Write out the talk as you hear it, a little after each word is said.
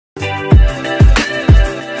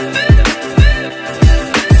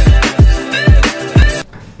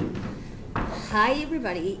Hi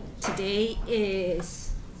everybody, today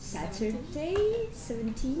is Saturday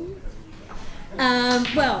 17th.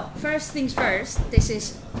 Well, first things first, this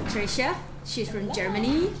is Patricia, she's from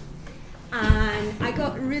Germany, and I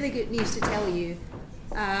got really good news to tell you.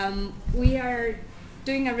 We are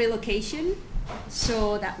doing a relocation,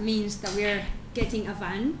 so that means that we are getting a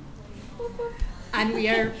van and we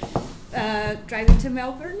are driving to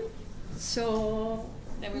Melbourne, so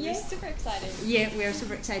We're super excited. Yeah, we are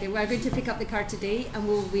super excited. We are going to pick up the car today and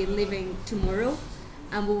we will be leaving tomorrow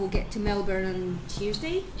and we will get to Melbourne on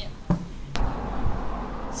Tuesday. Yeah.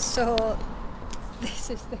 So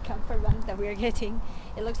this is the camper van that we are getting.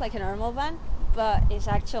 It looks like a normal van, but it's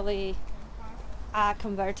actually a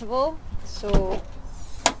convertible. So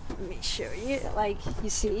let me show you. Like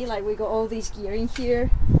you see, like we got all this gear in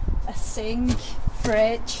here, a sink,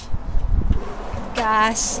 fridge,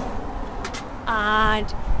 gas. And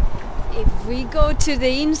if we go to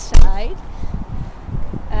the inside,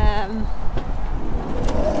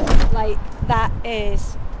 like that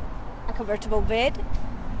is a convertible bed.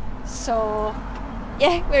 So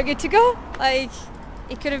yeah, we're good to go. Like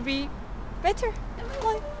it couldn't be better.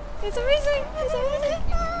 Like, it's amazing. It's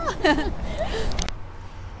amazing.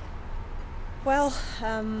 Well,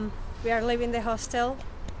 we are leaving the hostel.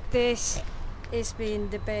 This it's been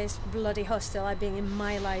the best bloody hostel I've been in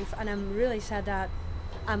my life, and I'm really sad that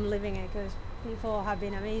I'm leaving it because people have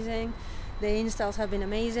been amazing, the installs have been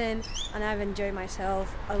amazing, and I've enjoyed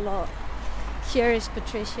myself a lot. Here is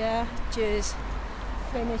Patricia just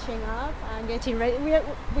finishing up and getting ready.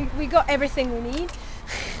 We got everything we need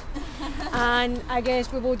and I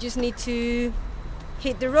guess we will just need to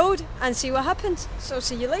hit the road and see what happens. So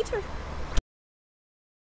see you later.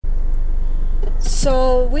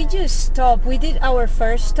 So we just stopped. We did our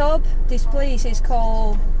first stop. This place is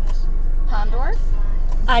called Hahndorf.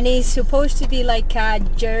 And it's supposed to be like a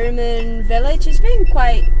German village. It's been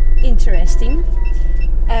quite interesting.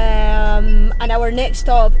 And our next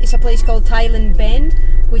stop is a place called Thailand Bend,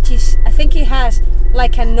 which is, I think it has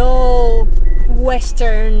like an old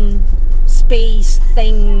Western space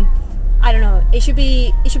thing. I don't know. It should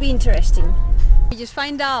be interesting. We just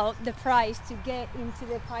find out the price to get into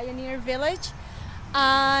the Pioneer Village.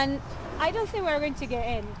 And I don't think we're going to get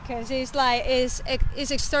in because it's like it's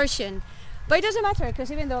extortion, but it doesn't matter because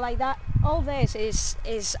even though like that, all this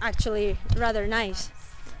is actually rather nice,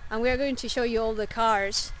 and we are going to show you all the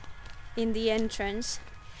cars in the entrance.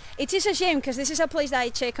 It is a shame because this is a place that I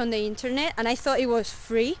check on the internet and I thought it was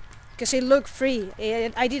free because it looked free.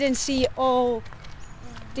 I didn't see all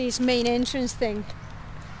this main entrance thing,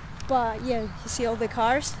 but yeah, you see all the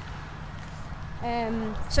cars.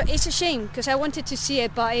 So it's a shame because I wanted to see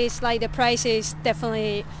it, but it's like the price is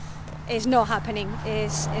definitely not happening.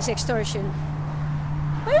 It's extortion.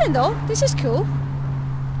 But even though this is cool,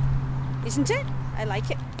 isn't it? I like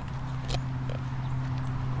it.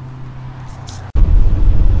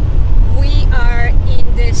 We are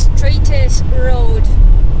in the straightest road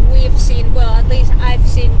we've seen. Well, at least I've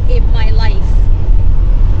seen in my life.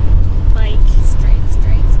 Like straight,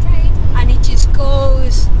 and it just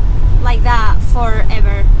goes like that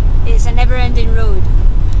forever. It's a never-ending road,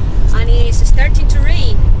 and it is starting to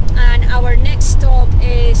rain. And our next stop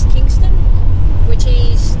is Kingston, which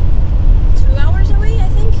is 2 hours away, I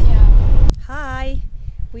think. Yeah. Hi,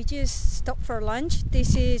 we just stopped for lunch.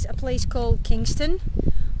 This is a place called Kingston.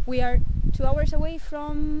 We are 2 hours away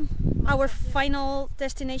from our final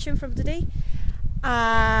destination from today.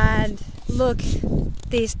 And look,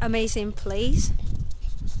 this amazing place.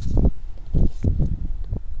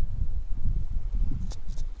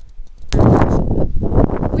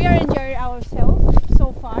 We are enjoying ourselves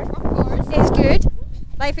so far. Of course. It's good.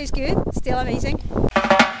 Life is good. Still amazing.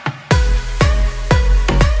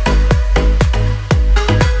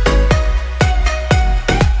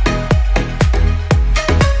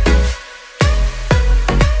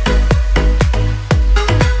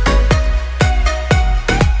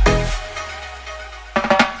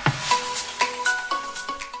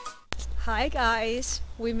 Hi guys,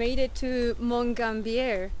 we made it to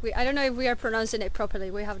Montgambier. I don't know if we are pronouncing it properly,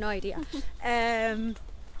 we have no idea. And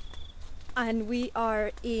we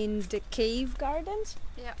are in the cave gardens.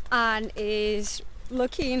 Yeah. And it's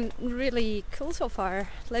looking really cool so far.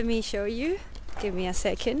 Let me show you. Give me a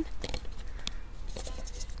second.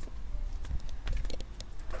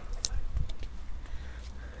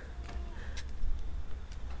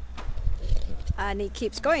 And it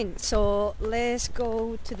keeps going, so let's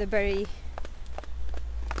go to the very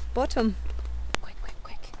bottom. Quick.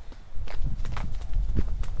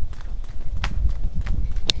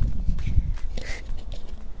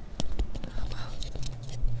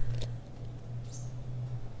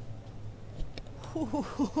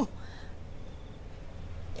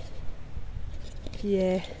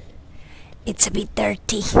 Yeah, it's a bit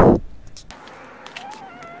dirty.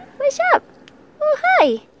 What's up? Oh,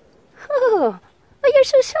 hi. Oh, you're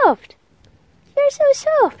so soft. You're so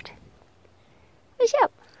soft. What's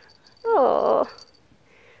up? Oh,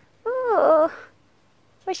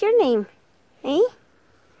 what's your name? Eh?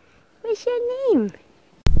 What's your name?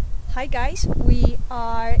 Hi guys, we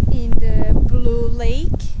are in the Blue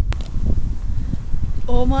Lake.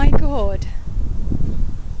 Oh my god.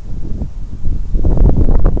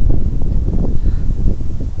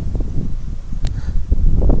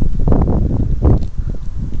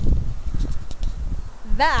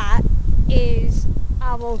 That is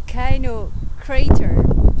a volcano crater.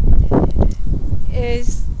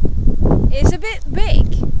 Is a bit big.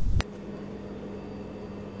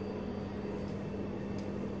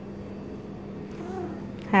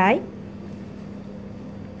 Hi.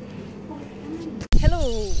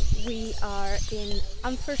 Hello, we are in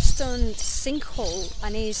Unforted sinkhole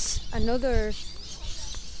and it's another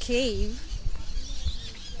cave.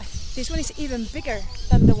 This one is even bigger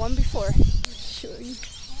than the one before. Show you.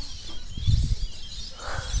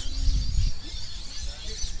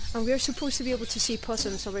 And we are supposed to be able to see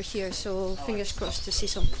possums over here, so fingers crossed to see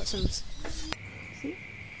some possums. See?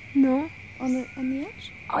 No. On the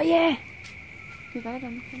edge? Oh yeah. You got it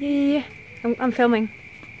on the camera? Yeah. I'm filming.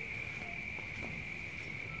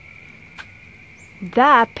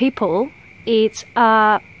 That people, it's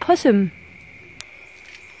a possum.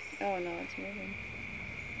 Oh no, it's moving.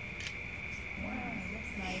 Wow,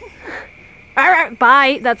 that's nice. Alright,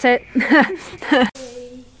 bye, that's it.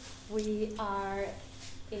 We are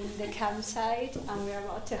in the campsite and we're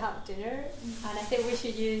about to have dinner, and I think we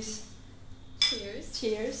should use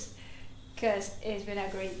cheers, because it's been a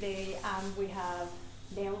great day and we have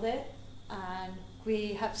nailed it, and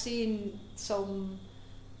we have seen some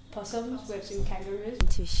possums, we've seen kangaroos.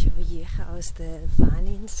 To show you how's the van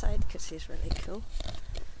inside, because it's really cool.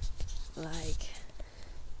 Like,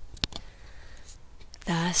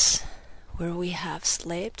 that's where we have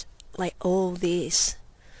slept, like all this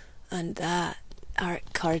and that are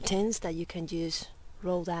curtains that you can just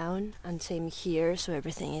roll down, and same here, so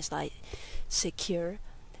everything is like secure.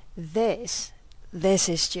 This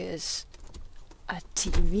is just a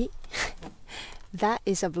TV. That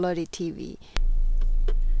is a bloody TV.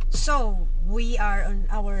 So we are on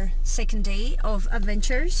our second day of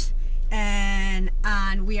adventures, and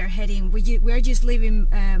we are heading. We are just leaving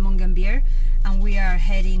Mongambir, and we are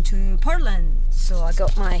heading to Portland. So I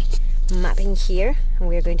got my mapping here, and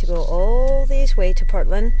we are going to go all this way to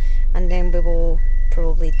Portland, and then we will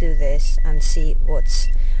probably do this and see what's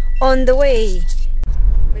on the way.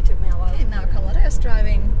 It took me a while. And now Carlotta's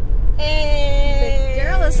driving. Hey. The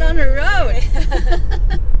girl is on the road.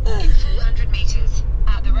 In 400 meters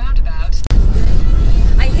at the roundabout.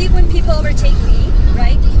 I hate when people overtake me,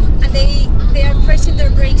 right? And they are pressing their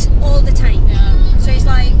brakes all the time. Yeah. So it's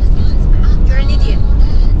like, you're an idiot.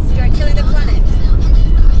 You are killing the planet.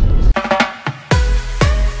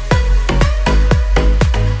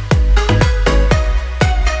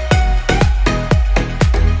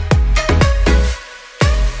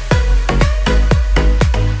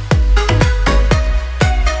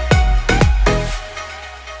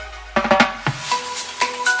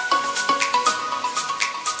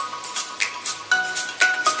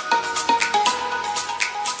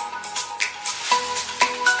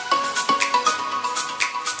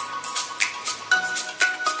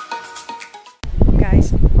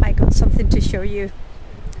 Guys, I got something to show you.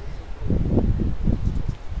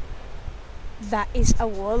 That is a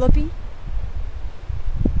wallaby,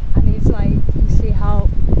 and it's like, you see how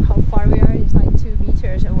far we are. It's like 2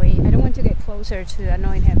 meters away. I don't want to get closer to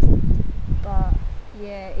annoy him, but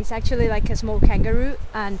yeah, it's actually like a small kangaroo,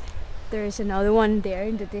 and there's another one there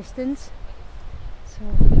in the distance. So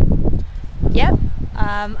yep,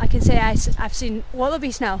 I can say I've seen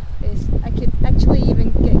wallabies now. I could actually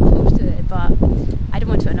even get close to it, but I don't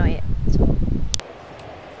want to annoy it.